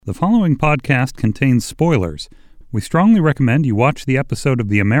The following podcast contains spoilers. We strongly recommend you watch the episode of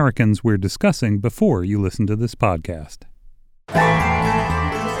The Americans we're discussing before you listen to this podcast.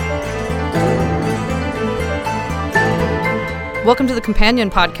 Welcome to the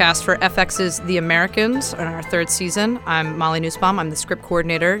companion podcast for FX's The Americans in our third season. I'm Molly Nussbaum. I'm the script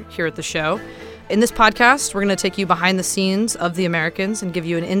coordinator here at the show. In this podcast, we're going to take you behind the scenes of The Americans and give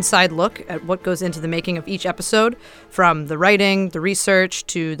you an inside look at what goes into the making of each episode, from the writing, the research,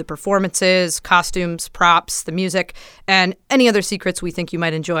 to the performances, costumes, props, the music, and any other secrets we think you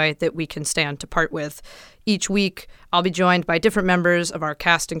might enjoy that we can stand to part with. Each week, I'll be joined by different members of our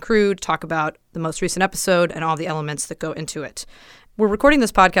cast and crew to talk about the most recent episode and all the elements that go into it. We're recording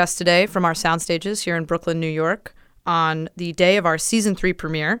this podcast today from our sound stages here in Brooklyn, New York, on the day of our Season 3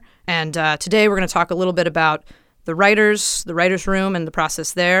 premiere. And today we're going to talk a little bit about the writers' room and the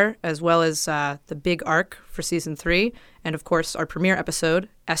process there, as well as the big arc for Season 3, and of course our premiere episode,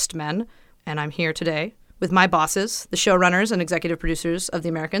 EST Men. And I'm here today with my bosses, the showrunners and executive producers of The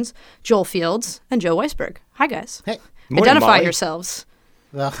Americans, Joel Fields and Joe Weisberg. Hi, guys. Hey. Morning, Identify Molly. yourselves.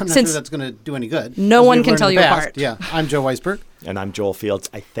 Well, I'm not Since sure that's going to do any good. no As one we've can learned tell in you the past. apart. Yeah, I'm Joe Weisberg. And I'm Joel Fields,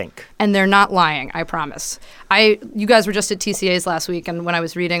 I think. And they're not lying, I promise. You guys were just at TCA's last week, and when I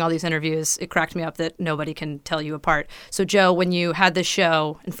was reading all these interviews, it cracked me up that nobody can tell you apart. So, Joe, when you had this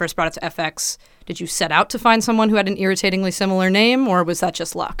show and first brought it to FX, did you set out to find someone who had an irritatingly similar name, or was that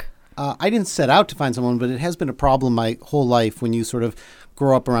just luck? I didn't set out to find someone, but it has been a problem my whole life when you sort of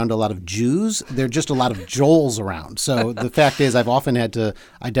grow up around a lot of Jews. There are just a lot of Joels around. So the fact is I've often had to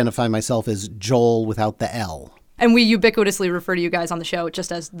identify myself as Joel without the L. And we ubiquitously refer to you guys on the show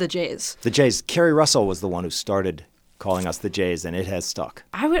just as the Jays. The Jays. Kerry Russell was the one who started calling us the Jays, and it has stuck.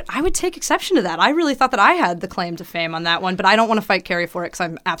 I would take exception to that. I really thought that I had the claim to fame on that one, but I don't want to fight Kerry for it because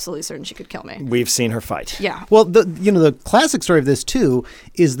I'm absolutely certain she could kill me. We've seen her fight. Yeah. Well, the classic story of this, too,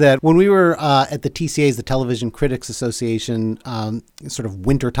 is that when we were at the TCA's, the Television Critics Association, sort of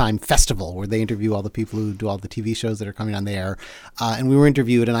wintertime festival where they interview all the people who do all the TV shows that are coming on the air, and we were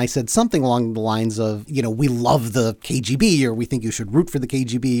interviewed, and I said something along the lines of, we love the KGB, or we think you should root for the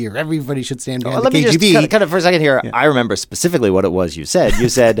KGB, or everybody should stand behind the KGB. Let me just cut it for a second here. Yeah. I remember specifically what it was you said. You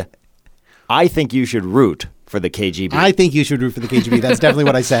said, I think you should root for the KGB. I think you should root for the KGB. That's definitely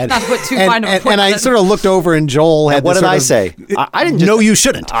what I said. Not put too fine of a point and on I it. sort of looked over, and Joel had What this did sort I of, say? I didn't just, No, you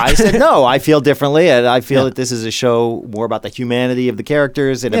shouldn't. I said, no, I feel differently, and I feel that this is a show more about the humanity of the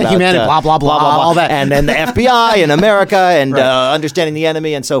characters and about humanity, blah, blah, blah, all that. And then the FBI and America and understanding the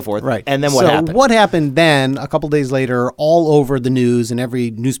enemy and so forth. Right. And then what happened? So what happened then, a couple days later, all over the news and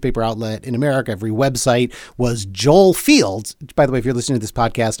every newspaper outlet in America, every website, was Joel Fields. By the way, if you're listening to this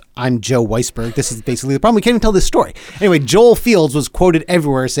podcast, I'm Joe Weisberg. This is basically the problem. We can't even tell this story. Anyway, Joel Fields was quoted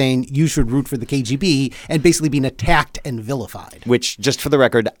everywhere saying you should root for the KGB and basically being attacked and vilified. Which, just for the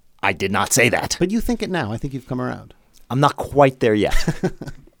record, I did not say that. But you think it now. I think you've come around. I'm not quite there yet.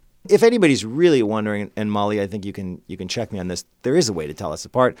 If anybody's really wondering, and Molly, I think you can check me on this, there is a way to tell us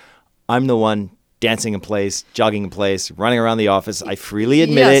apart. I'm the one dancing in place, jogging in place, running around the office. I freely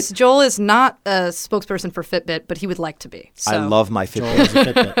admit yes, it. Joel is not a spokesperson for Fitbit, but he would like to be. So. I love my Joel Fitbit. has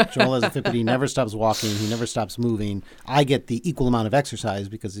a Fitbit. Joel has a Fitbit. He never stops walking. He never stops moving. I get the equal amount of exercise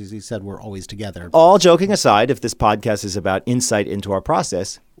because, as he said, we're always together. All joking aside, if this podcast is about insight into our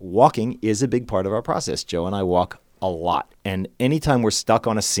process, walking is a big part of our process. Joe and I walk a lot. And anytime we're stuck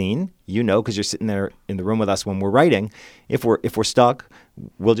on a scene, because you're sitting there in the room with us when we're writing, if we're stuck,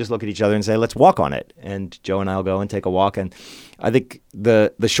 we'll just look at each other and say, let's walk on it. And Joe and I will go and take a walk. And I think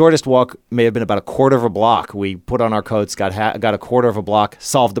the shortest walk may have been about a quarter of a block. We put on our coats, got a quarter of a block,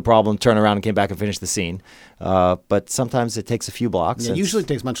 solved the problem, turned around and came back and finished the scene. But sometimes it takes a few blocks. Yeah, usually it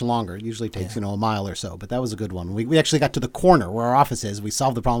takes much longer. It usually takes, a mile or so. But that was a good one. We actually got to the corner where our office is. We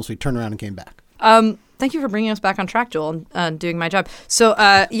solved the problems. We turned around and came back. Thank you for bringing us back on track, Joel, and doing my job. So,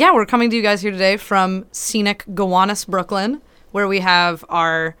 we're coming to you guys here today from scenic Gowanus, Brooklyn, where we have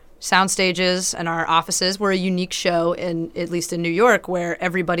our sound stages and our offices. We're a unique show, at least in New York, where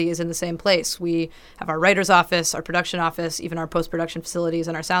everybody is in the same place. We have our writer's office, our production office, even our post-production facilities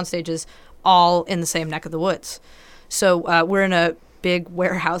and our sound stages, all in the same neck of the woods. So we're in a big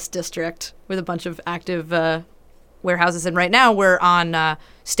warehouse district with a bunch of active warehouses, and right now we're on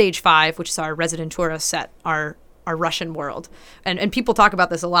Stage 5, which is our Residentura set, our Russian world. And people talk about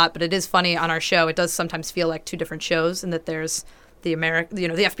this a lot, but it is funny on our show. It does sometimes feel like two different shows, in that there's the the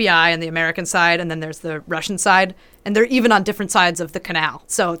FBI and the American side, and then there's the Russian side, and they're even on different sides of the canal.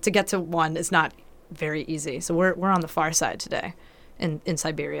 So to get to one is not very easy. So we're on the far side today. in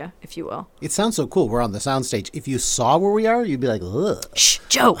Siberia, if you will. It sounds so cool. We're on the soundstage. If you saw where we are, you'd be like, ugh. Shh,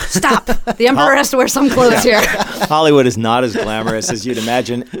 Joe, stop. The Emperor has to wear some clothes here. Hollywood is not as glamorous as you'd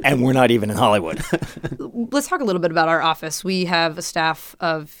imagine, and we're not even in Hollywood. Let's talk a little bit about our office. We have a staff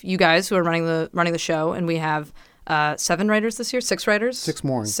of you guys who are running the show, and we have 7 writers this year, 6 writers? 6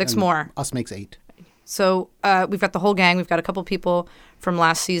 more. 6 more. Us makes 8. So we've got the whole gang. We've got a couple people from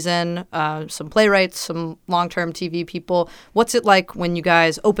last season, some playwrights, some long-term TV people. What's it like when you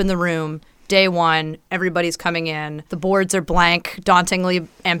guys open the room, day one, everybody's coming in, the boards are blank, dauntingly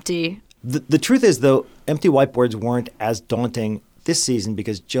empty? The truth is, though, empty whiteboards weren't as daunting this season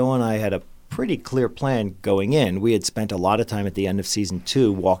because Joe and I had a pretty clear plan going in. We had spent a lot of time at the end of season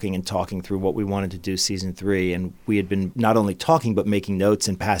 2 walking and talking through what we wanted to do season 3, and we had been not only talking but making notes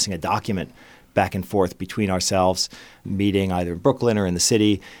and passing a document back and forth between ourselves, meeting either in Brooklyn or in the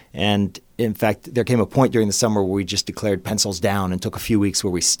city. And in fact, there came a point during the summer where we just declared pencils down and took a few weeks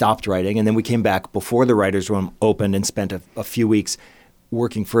where we stopped writing. And then we came back before the writer's room opened and spent a few weeks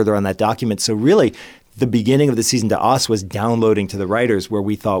working further on that document. So really, the beginning of the season to us was downloading to the writers where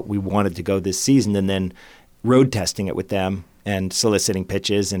we thought we wanted to go this season and then road testing it with them and soliciting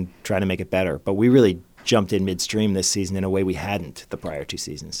pitches and trying to make it better. But we really jumped in midstream this season in a way we hadn't the prior 2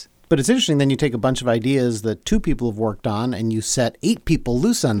 seasons. But it's interesting, then you take a bunch of ideas that 2 people have worked on and you set 8 people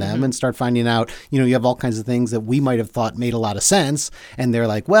loose on them and start finding out, you have all kinds of things that we might have thought made a lot of sense. And they're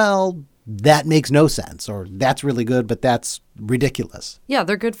like, well, that makes no sense, or that's really good, but that's ridiculous. Yeah,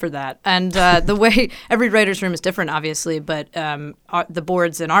 they're good for that. And the way every writer's room is different, obviously, but the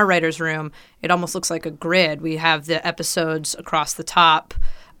boards in our writer's room, it almost looks like a grid. We have the episodes across the top.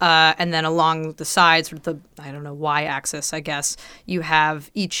 And then along the sides, with the, y-axis, I guess, you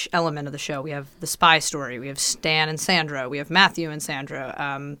have each element of the show. We have the spy story. We have Stan and Sandra. We have Matthew and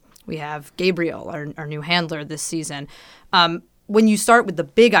Sandra. We have Gabriel, our new handler this season. When you start with the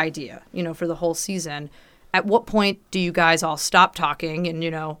big idea, for the whole season, at what point do you guys all stop talking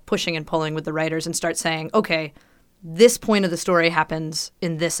and, pushing and pulling with the writers and start saying, okay, this point of the story happens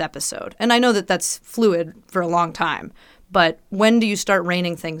in this episode? And I know that that's fluid for a long time. But when do you start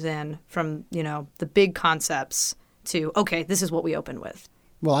reining things in from, the big concepts to, okay, this is what we open with?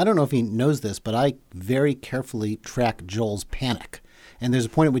 Well, I don't know if he knows this, but I very carefully track Joel's panic. And there's a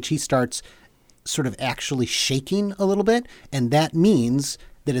point at which he starts sort of actually shaking a little bit. And that means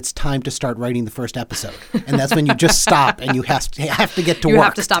that it's time to start writing the first episode. And that's when you just stop and you have to get to work. You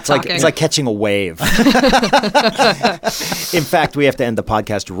have to stop talking. It's like catching a wave. In fact, we have to end the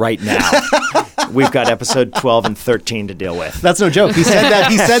podcast right now. We've got episode 12 and 13 to deal with. That's no joke. He said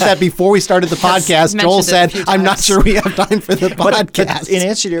that before we started the podcast. Joel said, I'm not sure we have time for the podcast. But in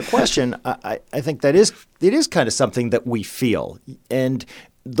answer to your question, I think it is kind of something that we feel. And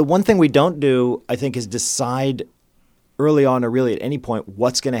the one thing we don't do, I think, is decide early on or really at any point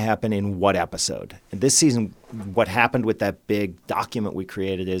what's going to happen in what episode. And this season, what happened with that big document we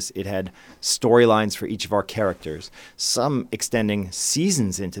created is it had storylines for each of our characters, some extending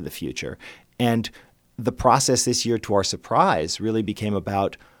seasons into the future. And the process this year, to our surprise, really became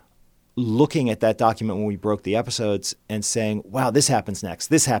about looking at that document when we broke the episodes and saying, wow, this happens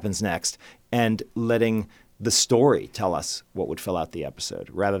next, and letting the story tell us what would fill out the episode,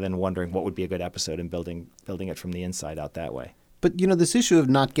 rather than wondering what would be a good episode and building it from the inside out that way. But, this issue of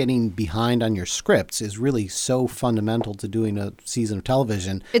not getting behind on your scripts is really so fundamental to doing a season of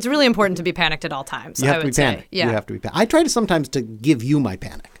television. It's really important to be panicked at all times, You have I to would be say. panicked. Yeah. You have to be panicked. I try to sometimes to give you my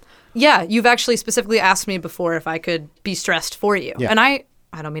panic. Yeah, you've actually specifically asked me before if I could be stressed for you. Yeah. And I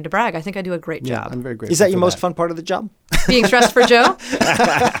don't mean to brag. I think I do a great job. I'm very grateful. Is that for your most fun part of the job? Being stressed for Joe?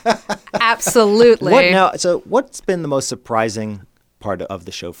 Absolutely. So what's been the most surprising part of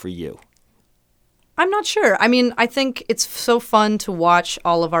the show for you? I'm not sure. I mean, I think it's so fun to watch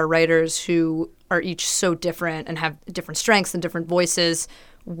all of our writers who are each so different and have different strengths and different voices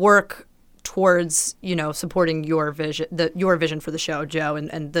work towards, supporting your vision for the show, Joe,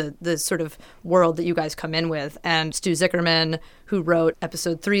 and the sort of world that you guys come in with. And Stu Zickerman, who wrote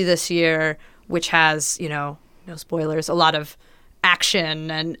episode 3 this year, which has, no spoilers, a lot of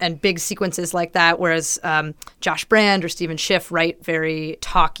action and big sequences like that, whereas Josh Brand or Stephen Schiff write very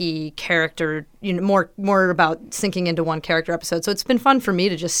talky character, more about sinking into one character episode. So it's been fun for me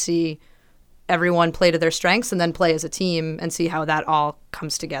to just see everyone play to their strengths and then play as a team and see how that all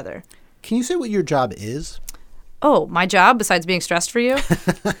comes together. Can you say what your job is? Oh, my job, besides being stressed for you?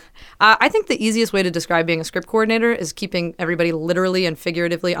 I think the easiest way to describe being a script coordinator is keeping everybody literally and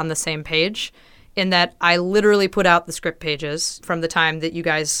figuratively on the same page, in that I literally put out the script pages from the time that you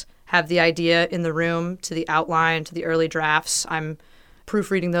guys have the idea in the room to the outline to the early drafts. I'm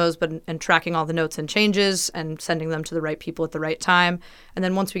proofreading those and tracking all the notes and changes and sending them to the right people at the right time. And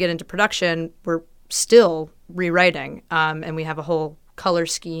then once we get into production, we're still rewriting, and we have a whole color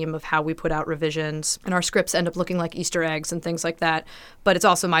scheme of how we put out revisions, and our scripts end up looking like Easter eggs and things like that. But it's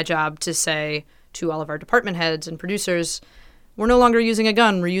also my job to say to all of our department heads and producers, we're no longer using a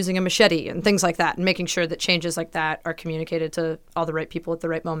gun, we're using a machete, and things like that, and making sure that changes like that are communicated to all the right people at the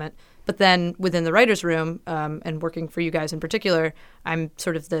right moment. But then within the writer's room, and working for you guys in particular, I'm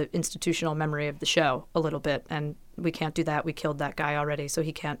sort of the institutional memory of the show a little bit, and we can't do that. We killed that guy already, so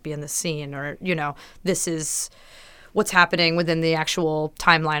he can't be in this scene, or, this is what's happening within the actual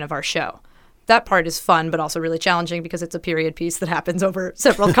timeline of our show. That part is fun, but also really challenging because it's a period piece that happens over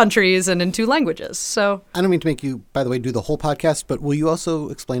several countries and in 2 languages. So I don't mean to make you, by the way, do the whole podcast, but will you also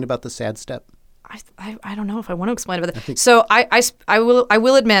explain about the sad step? I don't know if I want to explain about that. So I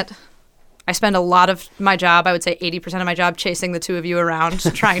will admit, I spend a lot of my job, I would say 80% of my job, chasing the 2 of you around,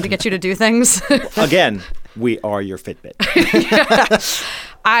 trying to get you to do things. Again, we are your Fitbit. Yeah.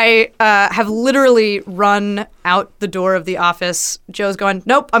 I have literally run out the door of the office. Joe's going,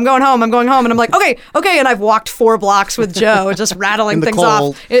 nope, I'm going home. And I'm like, okay. And I've walked 4 blocks with Joe, just rattling things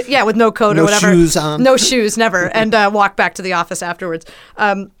cold. off. With no coat or whatever. No shoes on. No shoes, never. And walk back to the office afterwards.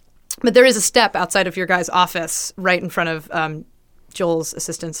 But there is a step outside of your guys' office right in front of Joel's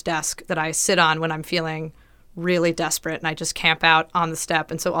assistant's desk that I sit on when I'm feeling really desperate, and I just camp out on the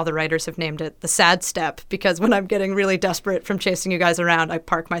step. And so all the writers have named it the sad step, because when I'm getting really desperate from chasing you guys around, I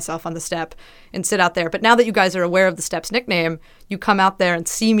park myself on the step and sit out there. But now that you guys are aware of the step's nickname, you come out there and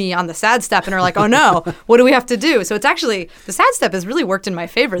see me on the sad step and are like, oh no, what do we have to do? So it's actually, the sad step has really worked in my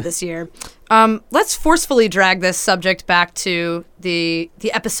favor this year. Let's forcefully drag this subject back to the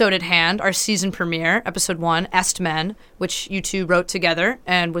episode at hand, our season premiere, episode 1, EST Men, which you 2 wrote together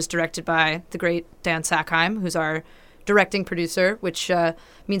and was directed by the great Dan Sackheim, who's our directing producer, which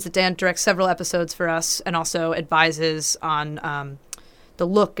means that Dan directs several episodes for us and also advises on the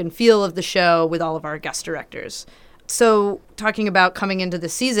look and feel of the show with all of our guest directors. So talking about coming into the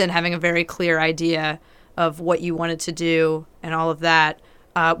season, having a very clear idea of what you wanted to do and all of that,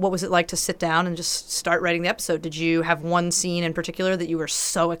 what was it like to sit down and just start writing the episode? Did you have one scene in particular that you were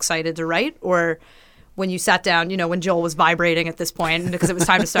so excited to write? Or when you sat down, when Joel was vibrating at this point because it was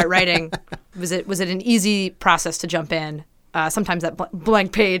time to start writing, was it an easy process to jump in? Sometimes that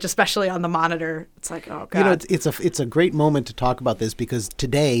blank page, especially on the monitor, it's like, oh God. It's a great moment to talk about this because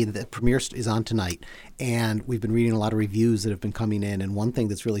today, the premiere is on tonight, and we've been reading a lot of reviews that have been coming in, and one thing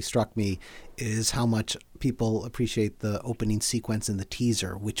that's really struck me is how much people appreciate the opening sequence in the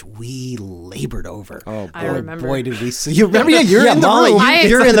teaser, which we labored over. Oh, boy. I remember. Boy, did we see. You remember? You're in the Molly, room.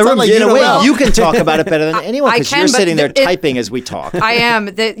 You're in the room. In a way, you can talk about it better than anyone because you're sitting there typing as we talk. I am.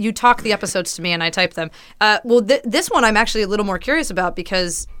 You talk the episodes to me and I type them. This one I'm actually a little more curious about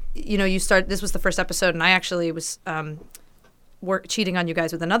because, this was the first episode and I actually was cheating on you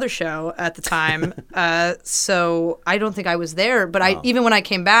guys with another show at the time. So I don't think I was there. But even when I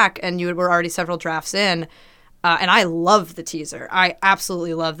came back and you were already several drafts in, and I love the teaser. I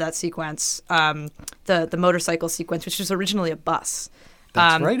absolutely love that sequence, the motorcycle sequence, which was originally a bus.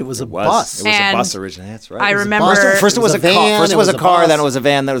 That's right. It was a bus. It was a bus originally. That's right. I remember. First it was a car. First it was a car. Then it was a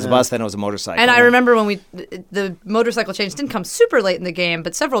van. Then it was a bus. Then it was a motorcycle. And I remember when the motorcycle change didn't come super late in the game,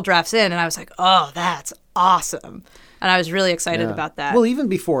 but several drafts in, and I was like, oh, that's awesome. And I was really excited about that. Well, even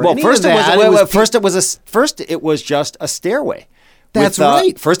before. First it was just a stairway. That's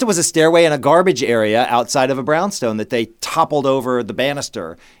right. First, it was a stairway in a garbage area outside of a brownstone that they toppled over the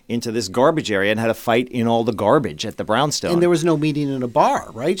banister into this garbage area and had a fight in all the garbage at the brownstone. And there was no meeting in a bar,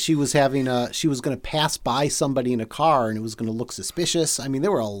 right? She was going to pass by somebody in a car, and it was going to look suspicious. I mean,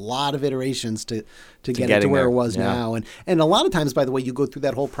 there were a lot of iterations to get it to where it was now. And a lot of times, by the way, you go through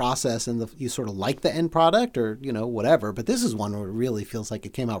that whole process and you sort of like the end product or, whatever. But this is one where it really feels like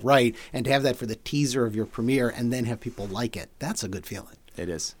it came out right. And to have that for the teaser of your premiere and then have people like it, that's a good feeling. It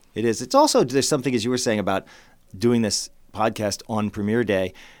is. It's also, there's something, as you were saying, about doing this podcast on premiere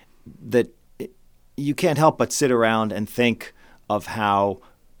day that you can't help but sit around and think of how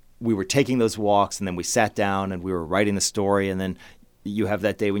we were taking those walks and then we sat down and we were writing the story, and then you have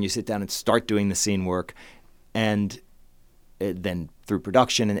that day when you sit down and start doing the scene work, and then through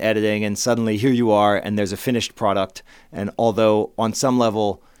production and editing, and suddenly here you are and there's a finished product. And although on some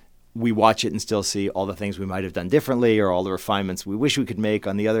level we watch it and still see all the things we might have done differently or all the refinements we wish we could make,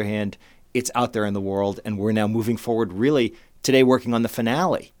 on the other hand, it's out there in the world, and we're now moving forward really today working on the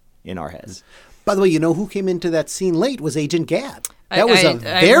finale in our heads. By the way, who came into that scene late was Agent Gadd. That was a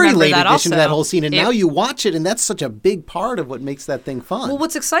very late addition to that whole scene, and now you watch it, and that's such a big part of what makes that thing fun. Well,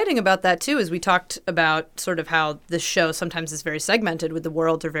 what's exciting about that, too, is we talked about sort of how this show sometimes is very segmented, with the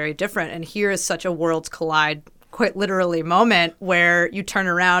worlds are very different, and here is such a worlds collide, quite literally, moment where you turn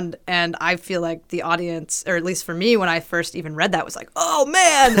around, and I feel like the audience, or at least for me, when I first even read that, was like, oh,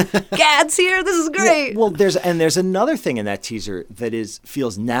 man, Gad's here, this is great. Well, there's another thing in that teaser that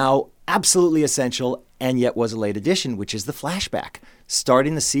feels now absolutely essential and yet was a late addition, which is the flashback.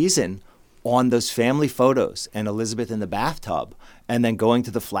 Starting the season on those family photos and Elizabeth in the bathtub, and then going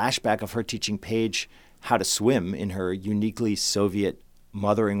to the flashback of her teaching Paige how to swim in her uniquely Soviet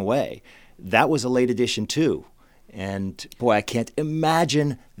mothering way. That was a late addition too. And boy, I can't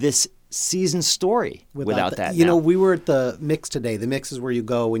imagine this season story without that. You know, we were at the mix today. The mix is where you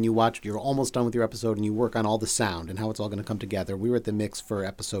go when you watch, you're almost done with your episode and you work on all the sound and how it's all going to come together. We were at the mix for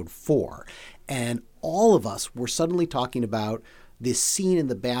episode 4, and all of us were suddenly talking about this scene in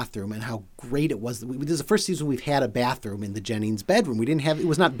the bathroom and how great it was. This is the first season we've had a bathroom in the Jennings bedroom. We didn't have, it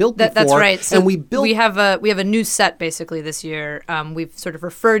was not built before. That's right. So and we have a new set basically this year. We've sort of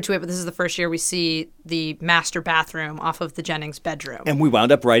referred to it, but this is the first year we see the master bathroom off of the Jennings bedroom. And we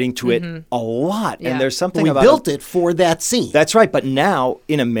wound up writing to it a lot. Yeah. And there's something we about built it for that scene. That's right. But now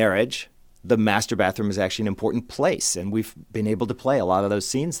in a marriage, the master bathroom is actually an important place, and we've been able to play a lot of those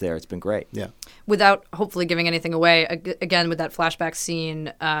scenes there. It's been great. Yeah. Without hopefully giving anything away, again, with that flashback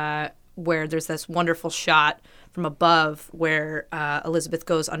scene where there's this wonderful shot from above where Elizabeth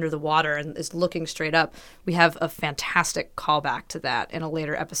goes under the water and is looking straight up, we have a fantastic callback to that in a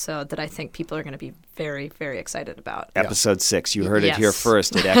later episode that I think people are going to be very, very excited about. Episode 6. You heard it here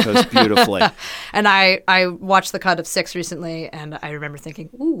first. It echoes beautifully. And I watched the cut of 6 recently, and I remember thinking,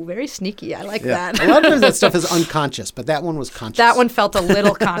 ooh, very sneaky. I like that. A lot of times that stuff is unconscious, but that one was conscious. That one felt a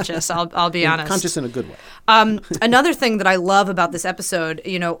little conscious, I'll be honest. Conscious in a good way. Another thing that I love about this episode,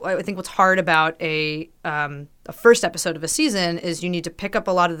 you know, I think what's hard about a first episode of a season is you need to pick up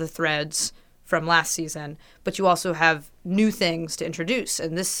a lot of the threads from last season, but you also have new things to introduce.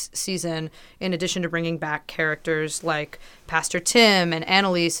 And this season, in addition to bringing back characters like Pastor Tim and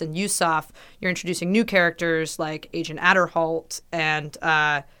Annalise and Yusuf, you're introducing new characters like Agent Adderholt and,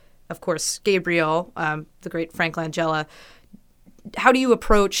 of course, Gabriel, the great Frank Langella. How do you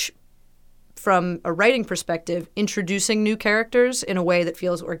approach, from a writing perspective, introducing new characters in a way that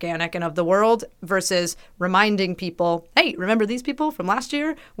feels organic and of the world versus reminding people, hey, remember these people from last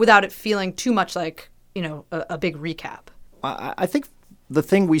year, without it feeling too much like, you know, a big recap? I think the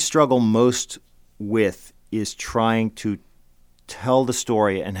thing we struggle most with is trying to tell the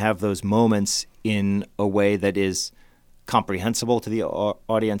story and have those moments in a way that is comprehensible to the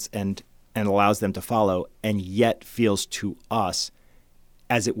audience and allows them to follow, and yet feels to us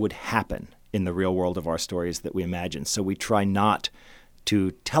as it would happen in the real world of our stories that we imagine. So we try not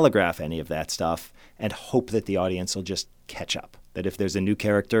to telegraph any of that stuff and hope that the audience will just catch up. That if there's a new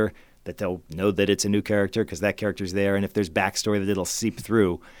character, that they'll know that it's a new character because that character's there. And if there's backstory, that it'll seep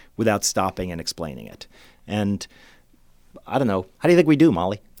through without stopping and explaining it. And I don't know. How do you think we do,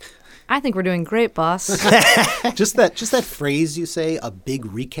 Molly? I think we're doing great, boss. Just that phrase you say, a big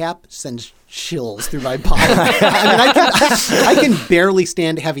recap, sends chills through my body. I can barely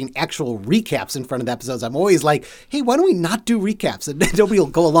stand having actual recaps in front of the episodes. I'm always like, hey, why don't we not do recaps? And nobody will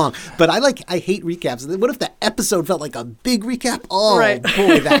go along. But I hate recaps. What if the episode felt like a big recap? Oh, right.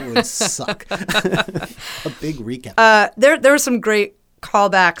 Boy, that would suck. A big recap. There were some great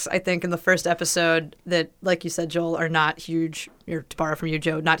callbacks, I think, in the first episode that, like you said, Joel, are not huge, or to borrow from you,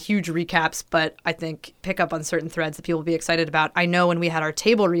 Joe, not huge recaps, but I think pick up on certain threads that people will be excited about. I know when we had our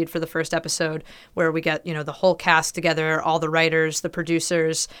table read for the first episode, where we get, you know, the whole cast together, all the writers, the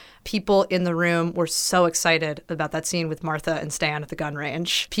producers, people in the room were so excited about that scene with Martha and Stan at the gun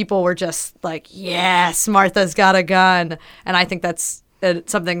range. People were just like, yes, Martha's got a gun. And I think that's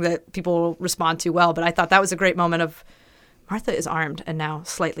something that people will respond to well. But I thought that was a great moment of, Martha is armed and now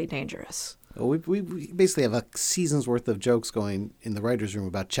slightly dangerous. Well, we basically have a season's worth of jokes going in the writer's room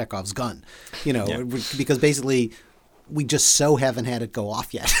about Chekhov's gun, you know, because basically we just so haven't had it go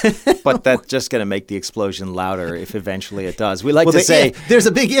off yet. But that's just going to make the explosion louder if eventually it does. We like to say... There's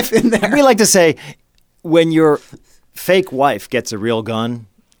a big if in there. We like to say when your fake wife gets a real gun,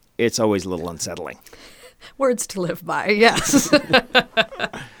 it's always a little unsettling. Words to live by, yes.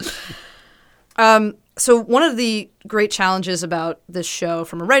 So one of the great challenges about this show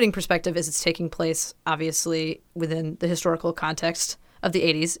from a writing perspective is it's taking place, obviously, within the historical context of the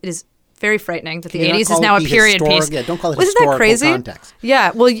 80s. It is very frightening that the Can you not 80s is call now it a the period piece. Yeah, don't call it Wasn't that historical crazy? context.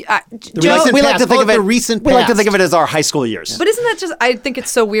 Yeah. Well, Joe, recent we like past. to think Call of it it the recent We like to past. think of it as our high school years. but isn't that just? I think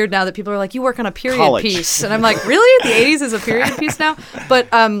it's so weird now that people are like, "You work on a period College. piece," and I'm like, "Really? The '80s is a period piece now?" But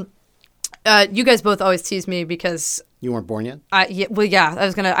you guys both always tease me because You weren't born yet?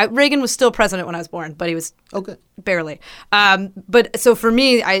 Reagan was still president when I was born, but he was Okay. barely. But so for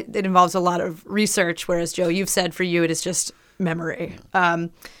me, it involves a lot of research, whereas Joe, you've said for you it is just memory.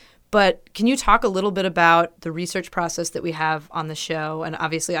 But can you talk a little bit about the research process that we have on the show? And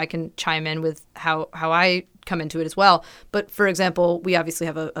obviously I can chime in with how I come into it as well. But for example, we obviously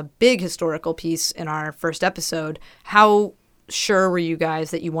have a big historical piece in our first episode. How sure were you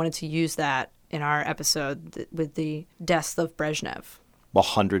guys that you wanted to use that in our episode with the death of Brezhnev?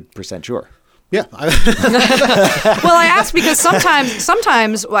 100% sure. Yeah. Well, I ask because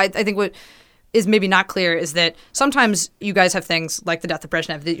sometimes I think what is maybe not clear is that sometimes you guys have things like the death of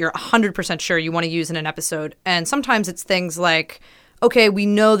Brezhnev that you're 100% sure you want to use in an episode. And sometimes it's things like, okay, we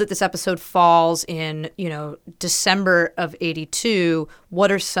know that this episode falls in, December of 82.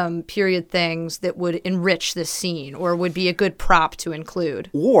 What are some period things that would enrich this scene or would be a good prop to include?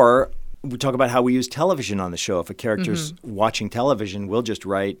 Or we talk about how we use television on the show. If a character's watching television, we'll just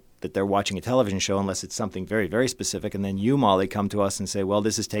write that they're watching a television show unless it's something very, very specific. And then you, Molly, come to us and say, well,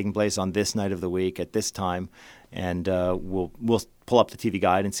 this is taking place on this night of the week at this time. And we'll pull up the TV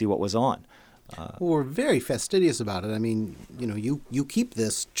guide and see what was on. We're very fastidious about it. I mean, you keep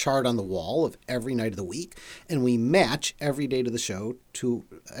this chart on the wall of every night of the week, and we match every day to the show to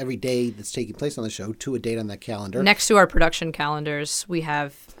every day that's taking place on the show to a date on that calendar. Next to our production calendars, we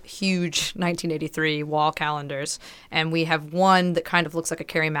have huge 1983 wall calendars, and we have one that kind of looks like a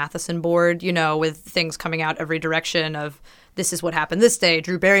Carrie Matheson board, with things coming out every direction of this is what happened this day.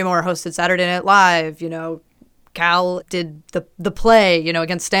 Drew Barrymore hosted Saturday Night Live, Cal did the play,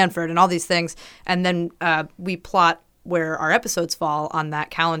 against Stanford and all these things. And then we plot where our episodes fall on that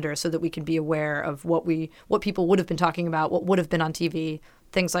calendar so that we can be aware of what people would have been talking about, what would have been on TV,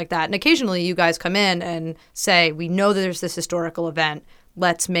 things like that. And occasionally you guys come in and say, we know that there's this historical event.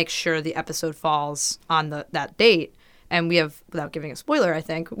 Let's make sure the episode falls on that date. And we have, without giving a spoiler, I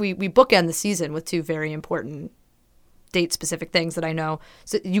think, we bookend the season with two very important date-specific things that I know.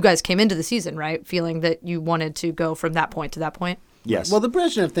 So you guys came into the season, right, feeling that you wanted to go from that point to that point? Yes. Well, the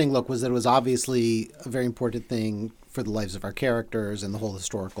Brezhnev thing, look, was that it was obviously a very important thing for the lives of our characters and the whole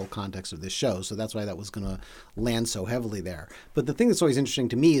historical context of this show. So that's why that was going to land so heavily there. But the thing that's always interesting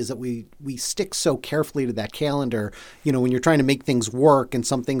to me is that we stick so carefully to that calendar. When you're trying to make things work and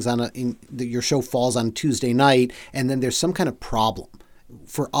some things your show falls on Tuesday night and then there's some kind of problem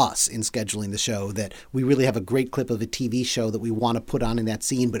for us in scheduling the show that we really have a great clip of a TV show that we want to put on in that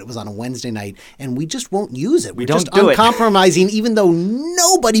scene, but it was on a Wednesday night and we just won't use it. We're don't just do it. uncompromising, even though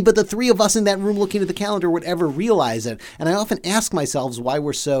nobody but the three of us in that room looking at the calendar would ever realize it. And I often ask myself why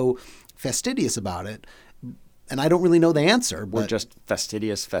we're so fastidious about it. And I don't really know the answer. But We're just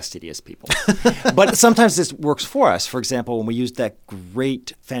fastidious people. But sometimes this works for us. For example, when we used that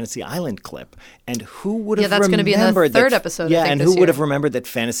great Fantasy Island clip, and who would have that's going to be in the third episode, Yeah, I think, and this who would year. have remembered that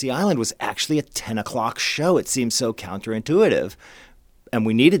Fantasy Island was actually a 10 o'clock show? It seems so counterintuitive. And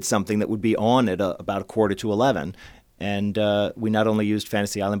we needed something that would be on at about 11:15. And we not only used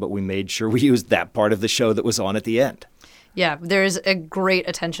Fantasy Island, but we made sure we used that part of the show that was on at the end. Yeah, there's a great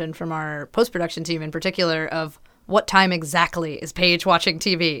attention from our post-production team in particular of what time exactly is Paige watching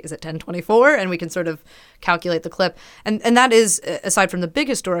TV? Is it 10:24? And we can sort of calculate the clip. And that is, aside from the big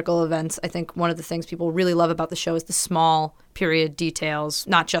historical events, I think one of the things people really love about the show is the small period details,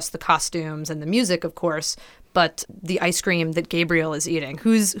 not just the costumes and the music, of course, but the ice cream that Gabriel is eating.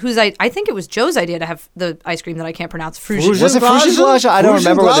 I think it was Joe's idea to have the ice cream that I can't pronounce. Was it Frugiglazia? I don't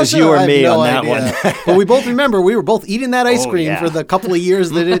remember whether it was you or me on that one. But we both remember we were both eating that ice cream yeah. for the couple of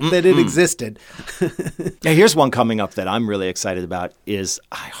years that it existed. Now, here's one coming up that I'm really excited about is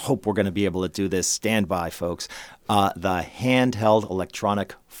I hope we're going to be able to do this. Stand by, folks. The handheld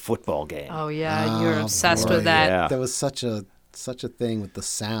electronic football game. Oh, yeah. You're obsessed with that. Yeah. That was such a thing with the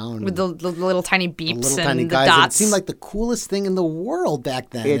sound. With the little tiny beeps tiny and the guys. dots. It seemed like the coolest thing in the world back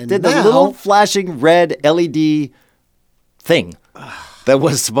then. It And did now, the little flashing red LED thing that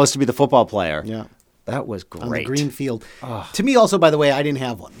was supposed to be the football player. Yeah. That was great. on the green field. To me, also, by the way, I didn't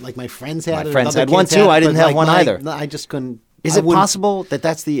have one. Like my friends had it. My friends other had one kids too. had it, I didn't but, have like, one either. I just couldn't. Is it possible that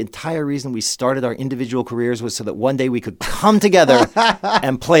that's the entire reason we started our individual careers was so that one day we could come together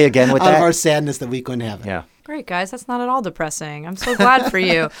and play again with out that? of our sadness that we couldn't have it? Yeah. Great, guys. That's not at all depressing. I'm so glad for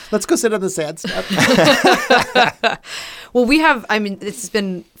you. Let's go sit on the sad step. Well, it's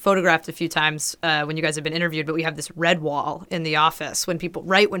been photographed a few times when you guys have been interviewed, but we have this red wall in the office when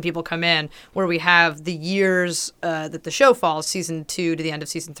people come in, where we have the years that the show falls, season 2 to the end of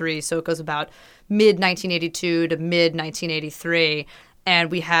season 3. So it goes about mid-1982 to mid-1983.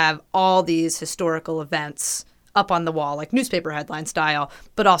 And we have all these historical events up on the wall, like newspaper headline style,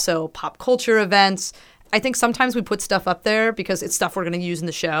 but also pop culture events. I think sometimes we put stuff up there because it's stuff we're going to use in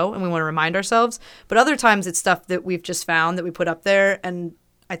the show and we want to remind ourselves. But other times it's stuff that we've just found that we put up there. And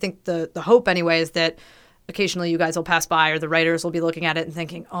I think the hope anyway is that occasionally you guys will pass by or the writers will be looking at it and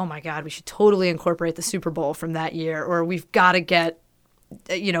thinking, oh my God, we should totally incorporate the Super Bowl from that year. Or we've got to get,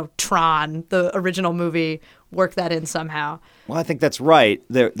 Tron, the original movie, work that in somehow. Well, I think that's right.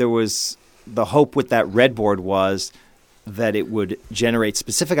 There was the hope with that red board was that it would generate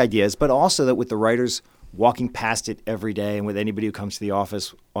specific ideas, but also that with the writers walking past it every day and with anybody who comes to the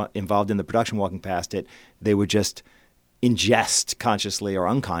office involved in the production walking past it, they would just ingest consciously or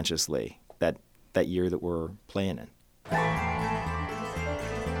unconsciously that year that we're playing in.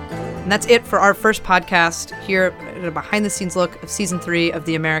 And that's it for our first podcast here at a behind-the-scenes look of Season 3 of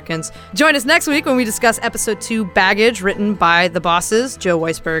The Americans. Join us next week when we discuss Episode 2, Baggage, written by the bosses, Joe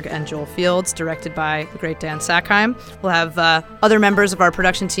Weisberg and Joel Fields, directed by the great Dan Sackheim. We'll have other members of our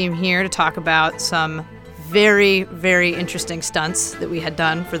production team here to talk about some very, very interesting stunts that we had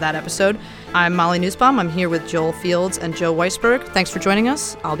done for that episode. I'm Molly Nussbaum. I'm here with Joel Fields and Joe Weisberg. Thanks for joining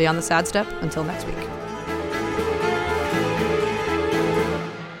us. I'll be on the sad step until next week.